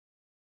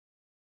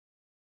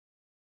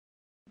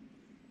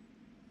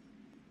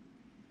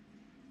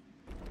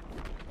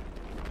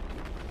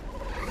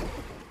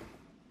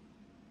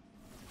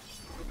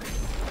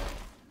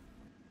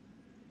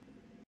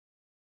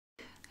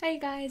Hey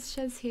guys,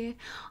 Shez here.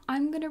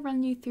 I'm going to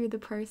run you through the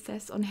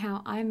process on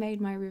how I made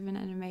my Riven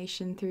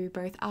animation through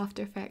both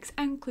After Effects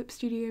and Clip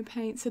Studio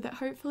Paint so that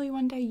hopefully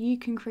one day you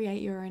can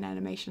create your own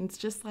animations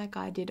just like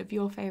I did of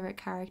your favourite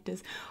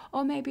characters,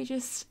 or maybe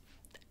just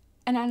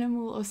an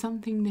animal or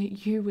something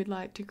that you would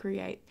like to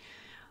create.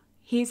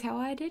 Here's how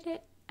I did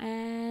it,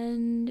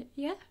 and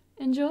yeah,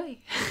 enjoy!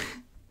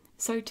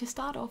 So to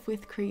start off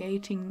with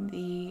creating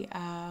the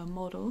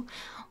model,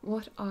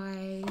 what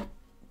I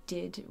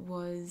did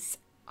was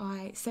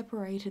I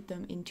separated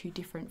them into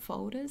different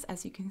folders,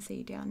 as you can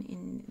see down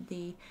in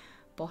the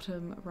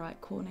bottom right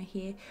corner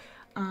here.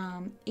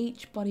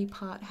 Each body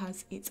part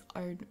has its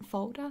own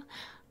folder,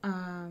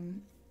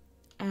 and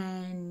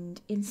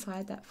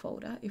inside that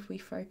folder, if we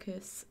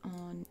focus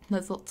on,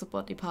 there's lots of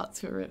body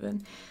parts for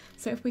Riven.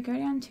 So if we go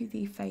down to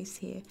the face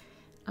here,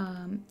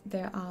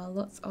 there are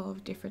lots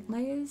of different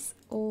layers,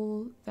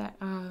 all that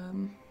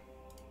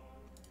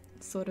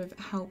sort of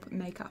help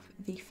make up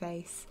the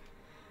face.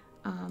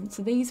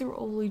 So these are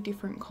all the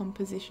different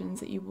compositions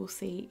that you will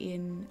see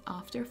in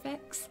After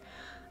Effects.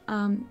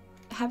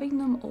 Having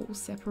them all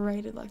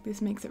separated like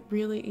this makes it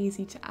really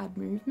easy to add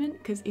movement,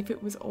 because if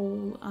it was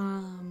all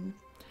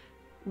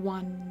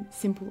one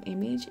simple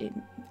image, it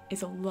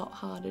is a lot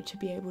harder to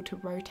be able to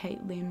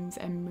rotate limbs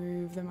and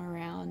move them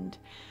around,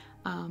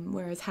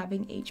 whereas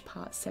having each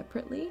part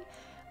separately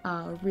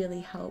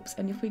really helps.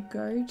 And if we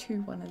go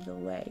to one of the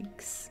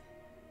legs,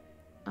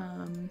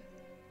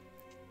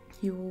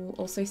 you will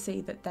also see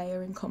that they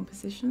are in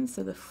composition.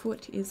 So the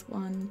foot is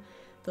one,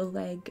 the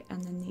leg,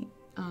 and then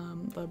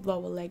the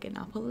lower leg and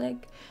upper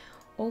leg.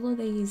 All of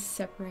these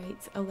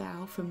separates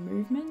allow for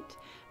movement,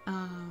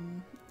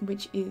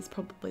 which is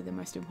probably the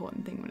most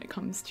important thing when it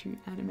comes to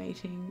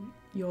animating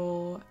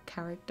your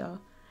character.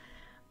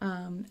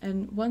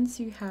 And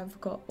once you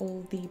have got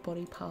all the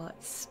body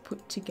parts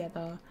put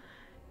together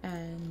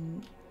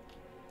and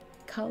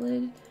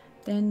coloured,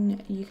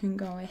 then you can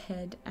go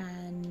ahead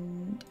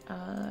and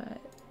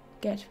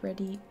get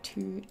ready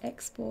to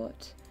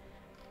export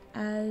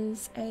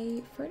as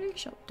a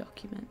Photoshop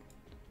document.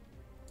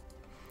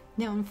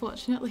 Now,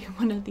 unfortunately,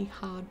 one of the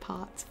hard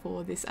parts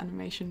for this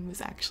animation was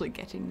actually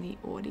getting the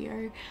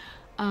audio.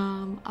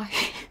 I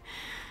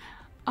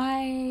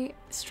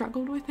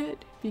struggled with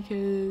it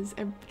because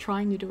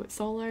trying to do it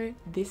solo,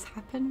 this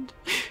happened.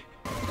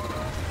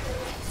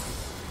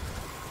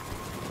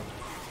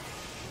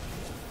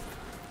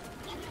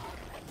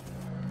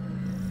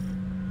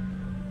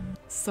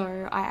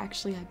 So I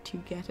actually had to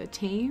get a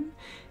team.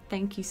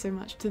 Thank you so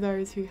much to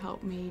those who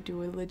helped me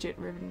do a legit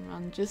Riven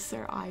run just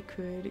so I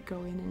could go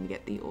in and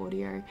get the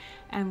audio,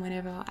 and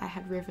whenever I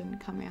had Riven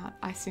come out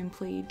I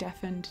simply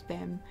deafened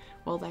them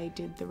while they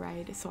did the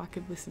raid so I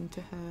could listen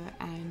to her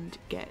and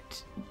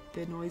get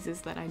the noises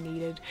that I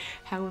needed.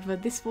 However,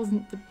 this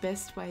wasn't the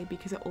best way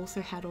because it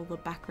also had all the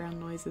background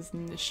noises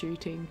and the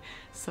shooting,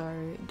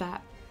 so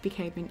that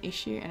became an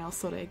issue, and I'll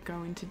sort of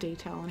go into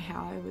detail on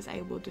how I was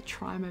able to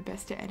try my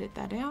best to edit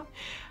that out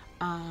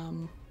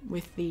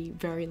with the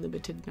very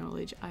limited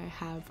knowledge I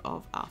have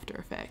of After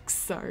Effects.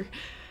 So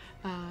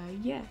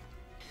yeah.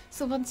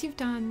 So once you've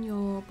done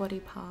your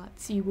body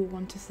parts, you will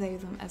want to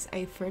save them as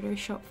a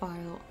Photoshop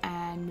file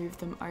and move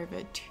them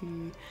over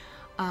to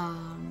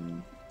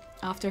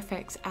After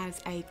Effects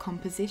as a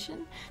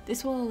composition.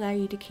 This will allow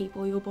you to keep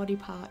all your body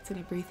parts and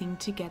everything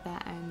together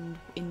and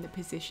in the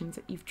positions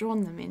that you've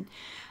drawn them in.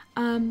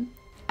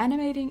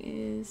 Animating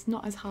is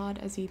not as hard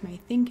as you may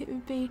think it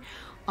would be.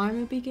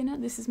 I'm a beginner,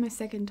 this is my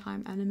second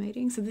time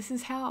animating, so this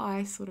is how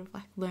I sort of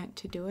like learnt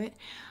to do it.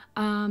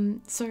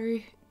 So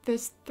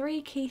there's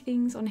three key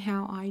things on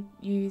how I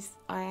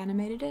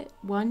animated it.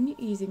 One,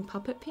 using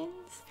puppet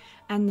pins,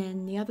 and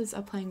then the others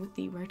are playing with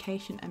the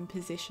rotation and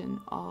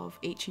position of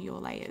each of your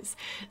layers.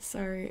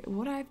 So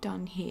what I've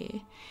done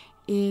here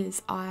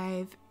is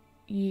I've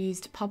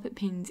used puppet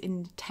pins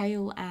in the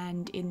tail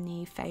and in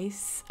the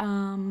face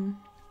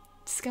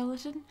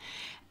skeleton,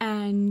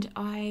 and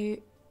I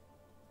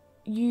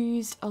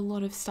used a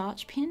lot of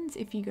starch pins.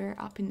 If you go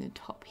up in the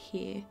top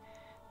here,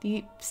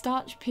 the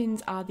starch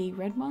pins are the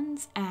red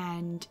ones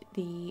and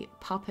the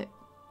puppet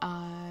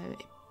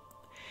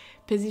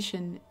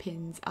position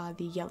pins are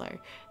the yellow.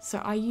 So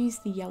I use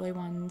the yellow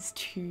ones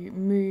to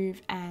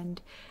move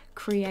and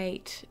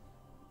create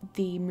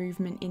the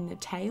movement in the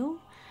tail,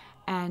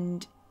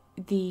 and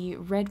the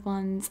red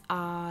ones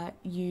are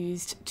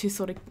used to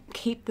sort of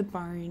keep the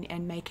bone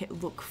and make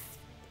it look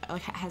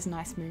like it has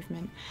nice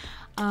movement.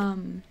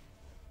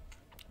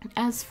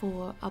 As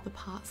for other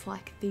parts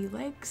like the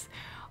legs,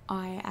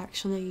 I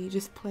actually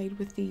just played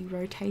with the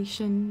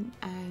rotation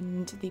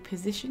and the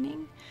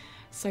positioning.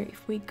 So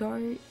if we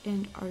go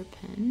and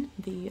open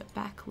the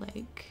back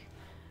leg,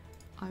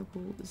 I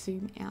will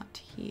zoom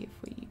out here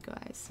for you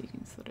guys so you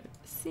can sort of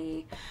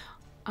see.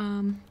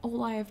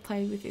 All I have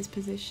played with is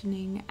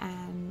positioning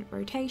and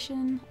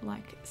rotation,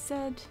 like I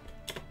said,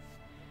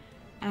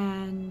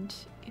 and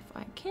if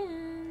I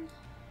can,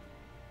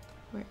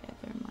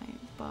 wherever my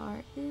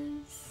bar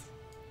is,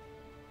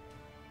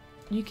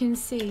 you can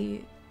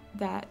see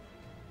that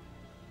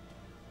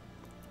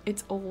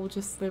it's all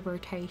just the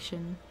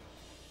rotation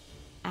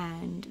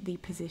and the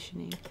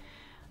positioning.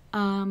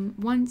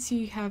 Once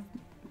you have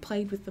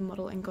played with the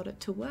model and got it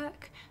to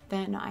work,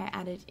 then I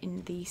added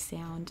in the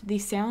sound. The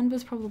sound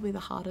was probably the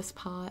hardest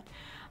part,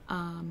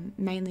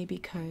 mainly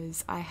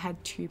because I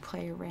had to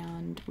play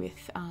around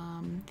with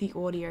the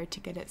audio to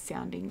get it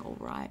sounding all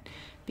right.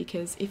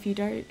 Because if you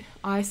don't,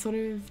 I sort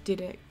of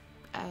did it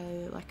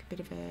like a bit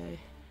of a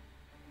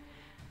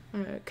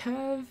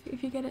curve,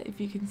 if you get it. If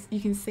you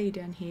can see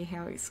down here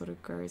how it sort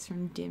of goes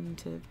from dim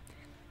to.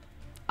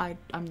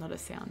 I'm not a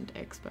sound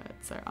expert,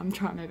 so I'm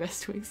trying my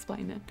best to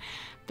explain it.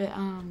 But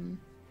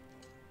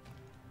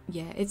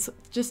yeah, it's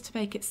just to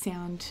make it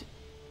sound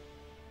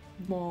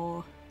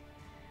more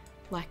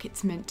like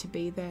it's meant to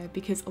be there,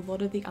 because a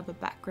lot of the other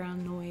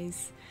background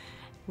noise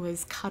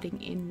was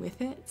cutting in with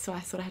it, so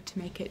I sort of had to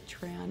make it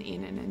drown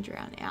in and then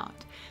drown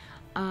out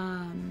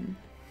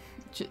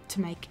to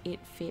make it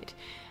fit.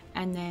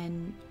 And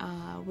then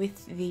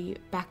with the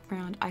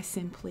background, I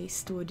simply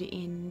stood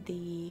in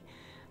the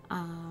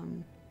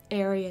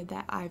area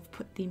that I've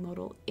put the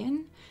model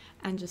in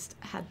and just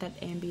had that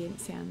ambient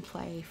sound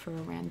play for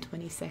around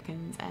 20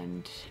 seconds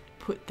and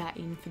put that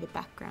in for the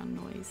background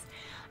noise.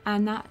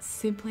 And that's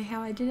simply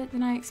how I did it.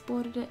 Then I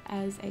exported it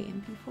as a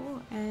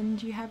MP4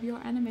 and you have your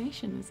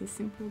animation as a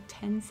simple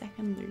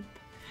 10-second loop.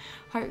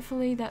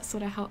 Hopefully that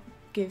sort of helped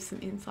give some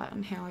insight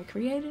on how I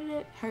created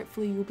it.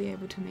 Hopefully you'll be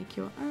able to make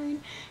your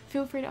own.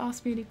 Feel free to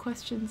ask me any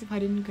questions if I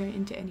didn't go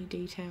into any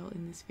detail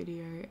in this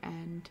video,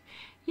 and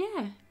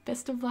yeah,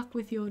 best of luck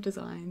with your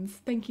designs.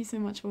 Thank you so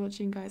much for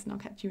watching, guys, and I'll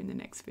catch you in the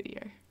next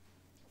video.